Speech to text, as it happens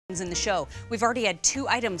in the show. We've already had 2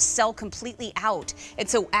 items sell completely out. And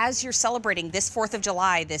so as you're celebrating this 4th of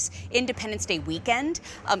July, this Independence Day weekend,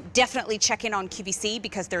 definitely check in on QVC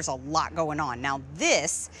because there's a lot going on. Now,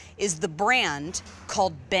 this is the brand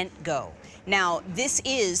called Bentgo. Now, this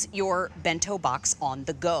is your bento box on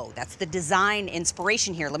the go. That's the design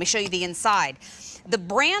inspiration here. Let me show you the inside. The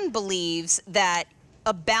brand believes that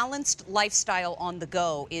a balanced lifestyle on the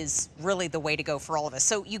go is really the way to go for all of us.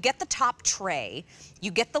 So you get the top tray, you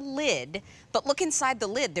get the lid, but look inside the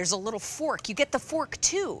lid, there's a little fork. You get the fork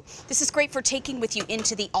too. This is great for taking with you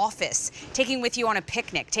into the office, taking with you on a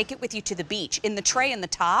picnic, take it with you to the beach. In the tray in the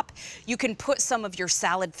top, you can put some of your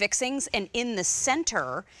salad fixings, and in the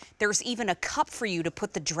center, there's even a cup for you to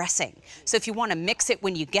put the dressing. So if you want to mix it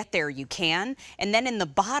when you get there, you can. And then in the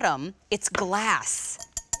bottom, it's glass.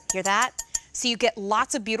 Hear that? So you get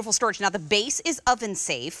lots of beautiful storage. Now the base is oven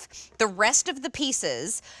safe. The rest of the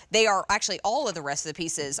pieces, they are actually all of the rest of the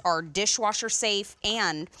pieces are dishwasher safe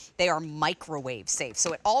and they are microwave safe.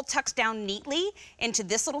 So it all tucks down neatly into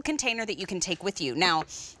this little container that you can take with you. Now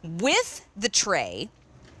with the tray,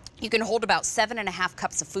 you can hold about 7.5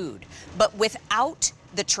 cups of food, but without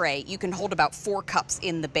the tray, you can hold about 4 cups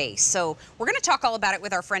in the base. So we're gonna talk all about it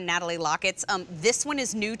with our friend Natalie Lockett. This one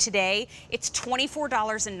is new today. It's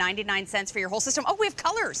 $24.99 for your whole system. Oh, we have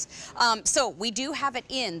colors. So we do have it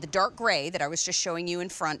in the dark gray that I was just showing you in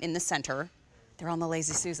front in the center. They're on the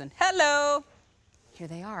Lazy Susan. Hello. Here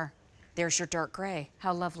they are. There's your dark gray.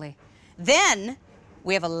 How lovely. Then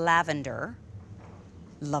we have a lavender.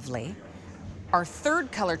 Lovely. Our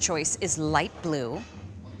 3rd color choice is light blue.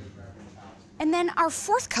 And then our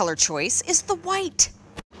 4th color choice is the white.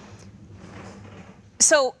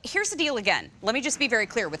 So here's the deal again. Let me just be very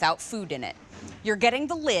clear without food in it. You're getting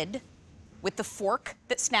the lid with the fork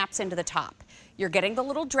that snaps into the top. You're getting the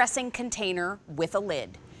little dressing container with a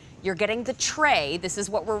lid. You're getting the tray, this is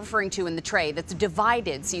what we're referring to in the tray, that's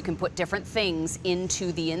divided so you can put different things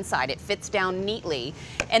into the inside. It fits down neatly.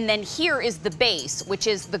 And then here is the base, which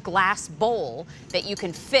is the glass bowl that you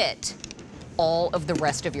can fit all of the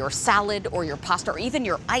rest of your salad or your pasta or even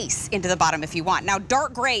your ice into the bottom if you want. Now,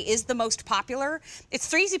 dark gray is the most popular. It's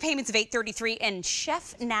 3 easy payments of $8.33, and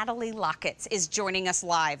Chef Natalie Lockett is joining us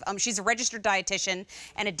live. She's a registered dietitian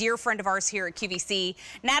and a dear friend of ours here at QVC.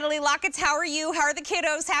 Natalie Lockett, how are you? How are the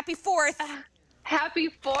kiddos? Happy 4th. Happy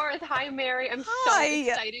 4th. Hi, Mary. I'm so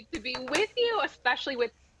excited to be with you, especially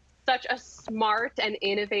with such a smart and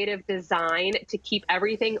innovative design to keep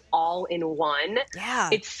everything all in one.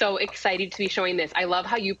 Yeah. It's so exciting to be showing this. I love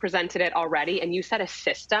how you presented it already, and you said a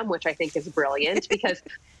system, which I think is brilliant because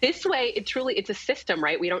this way it's a system,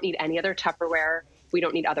 right? We don't need any other Tupperware. We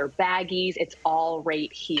don't need other baggies. It's all right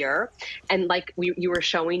here. And like you were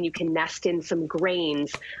showing, you can nest in some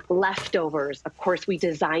grains, leftovers. Of course, we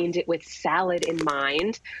designed it with salad in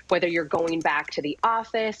mind, whether you're going back to the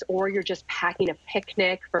office or you're just packing a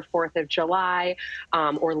picnic for 4th of July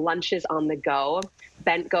or lunches on the go.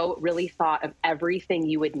 Bentgo really thought of everything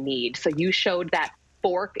you would need. So you showed that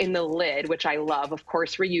fork in the lid, which I love, of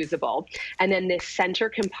course, reusable. And then this center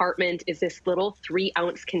compartment is this little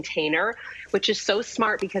 3-ounce container, which is so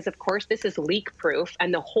smart because, of course, this is leak proof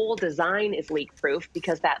and the whole design is leak proof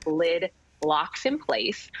because that lid locks in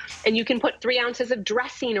place. And you can put 3 ounces of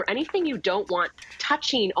dressing or anything you don't want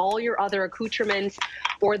touching all your other accoutrements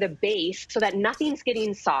or the base so that nothing's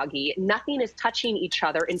getting soggy, nothing is touching each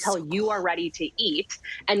other until you are ready to eat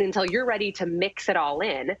and until you're ready to mix it all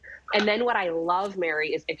in. And then what I love,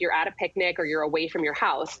 Mary, is if you're at a picnic or you're away from your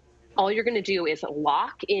house, all you're going to do is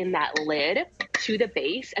lock in that lid to the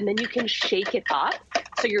base, and then you can shake it up.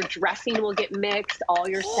 So your dressing will get mixed, all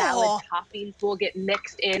your salad toppings will get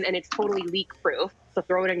mixed in, and it's totally leak-proof. So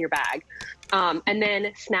throw it in your bag. And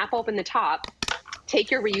then snap open the top, take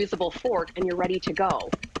your reusable fork, and you're ready to go.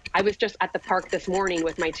 I was just at the park this morning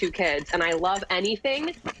with my 2 kids, and I love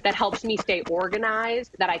anything that helps me stay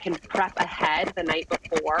organized, that I can prep ahead the night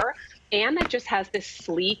before, and that just has this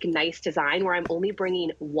sleek, nice design where I'm only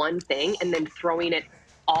bringing one thing and then throwing it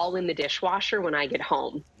all in the dishwasher when I get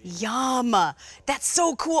home. Yum. That's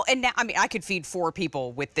so cool. And now, I mean, I could feed 4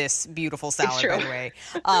 people with this beautiful salad, by the way.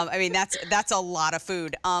 I mean, that's a lot of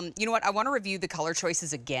food. You know what? I want to review the color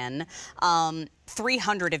choices again.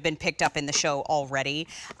 300 have been picked up in the show already.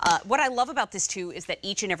 What I love about this, too, is that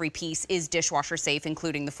each and every piece is dishwasher safe,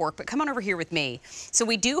 including the fork. But come on over here with me. So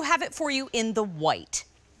we do have it for you in the white.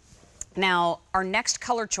 Now, our next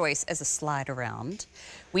color choice as a slide around,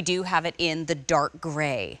 we do have it in the dark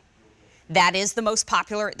gray. That is the most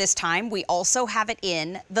popular at this time. We also have it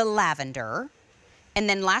in the lavender. And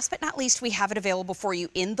then last but not least, we have it available for you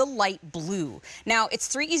in the light blue. Now, it's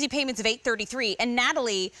 3 easy payments of $8.33. And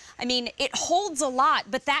Natalie, I mean, it holds a lot,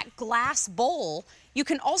 but that glass bowl, you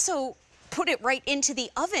can also put it right into the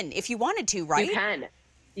oven if you wanted to, right? You can.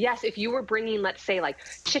 Yes, if you were bringing, let's say, like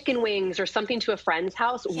chicken wings or something to a friend's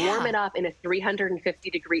house, warm it up in a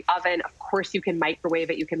 350-degree oven. Of course, you can microwave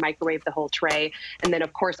it. You can microwave the whole tray. And then,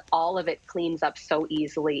 of course, all of it cleans up so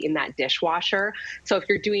easily in that dishwasher. So if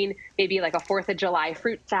you're doing maybe like a 4th of July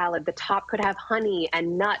fruit salad, the top could have honey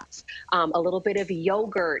and nuts, a little bit of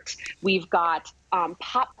yogurt. We've got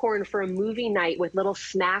popcorn for a movie night with little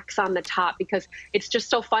snacks on the top, because it's just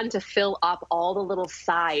so fun to fill up all the little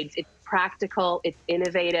sides. It's practical, it's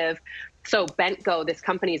innovative. So Bentgo, this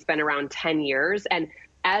company has been around 10 years. And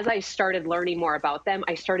as I started learning more about them,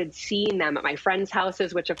 I started seeing them at my friends'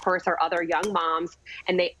 houses, which of course are other young moms,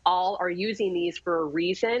 and they all are using these for a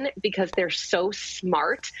reason, because they're so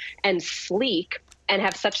smart and sleek and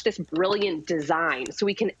have such this brilliant design. So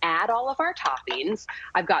we can add all of our toppings.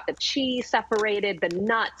 I've got the cheese separated, the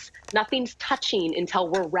nuts, nothing's touching until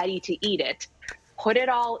we're ready to eat it. Put it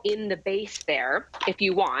all in the base there if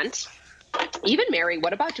you want. Even, Mary,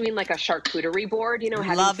 what about doing like a charcuterie board, you know,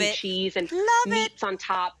 having some cheese and meats on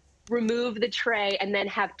top? Remove the tray and then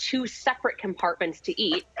have 2 separate compartments to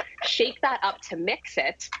eat. Shake that up to mix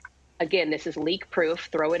it. Again, this is leak proof.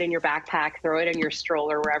 Throw it in your backpack, throw it in your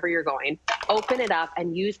stroller, wherever you're going. Open it up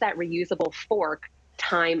and use that reusable fork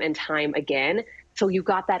time and time again. So you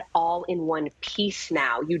got that all in one piece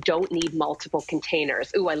now. You don't need multiple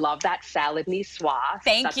containers. Ooh, I love that salad niçoise.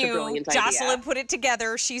 Thank you. Jocelyn put it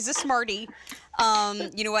together. She's a smartie.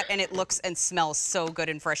 You know what? And it looks and smells so good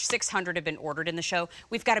and fresh. 600 have been ordered in the show.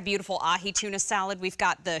 We've got a beautiful ahi tuna salad. We've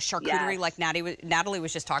got the charcuterie like Natalie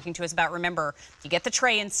was just talking to us about. Remember, you get the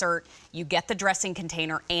tray insert, you get the dressing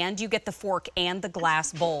container, and you get the fork and the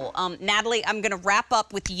glass bowl. Natalie, I'm going to wrap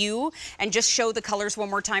up with you and just show the colors one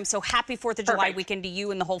more time. So happy 4th of July weekend to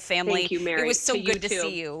you and the whole family. Thank you, Mary. It was so good to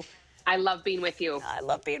see you. I love being with you. I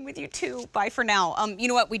love being with you too. Bye for now. You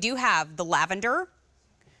know what? We do have the lavender.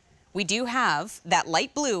 We do have that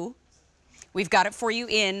light blue. We've got it for you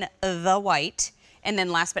in the white. And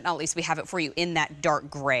then last but not least, we have it for you in that dark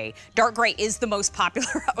gray. Dark gray is the most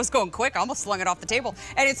popular. I was going quick. I almost flung it off the table.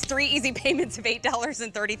 And it's 3 easy payments of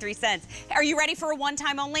 $8.33. Are you ready for a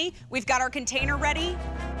one-time only? We've got our container ready.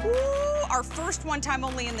 Woo! Our first one-time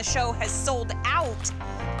only in the show has sold out.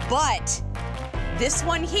 But this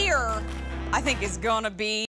one here, I think, is going to be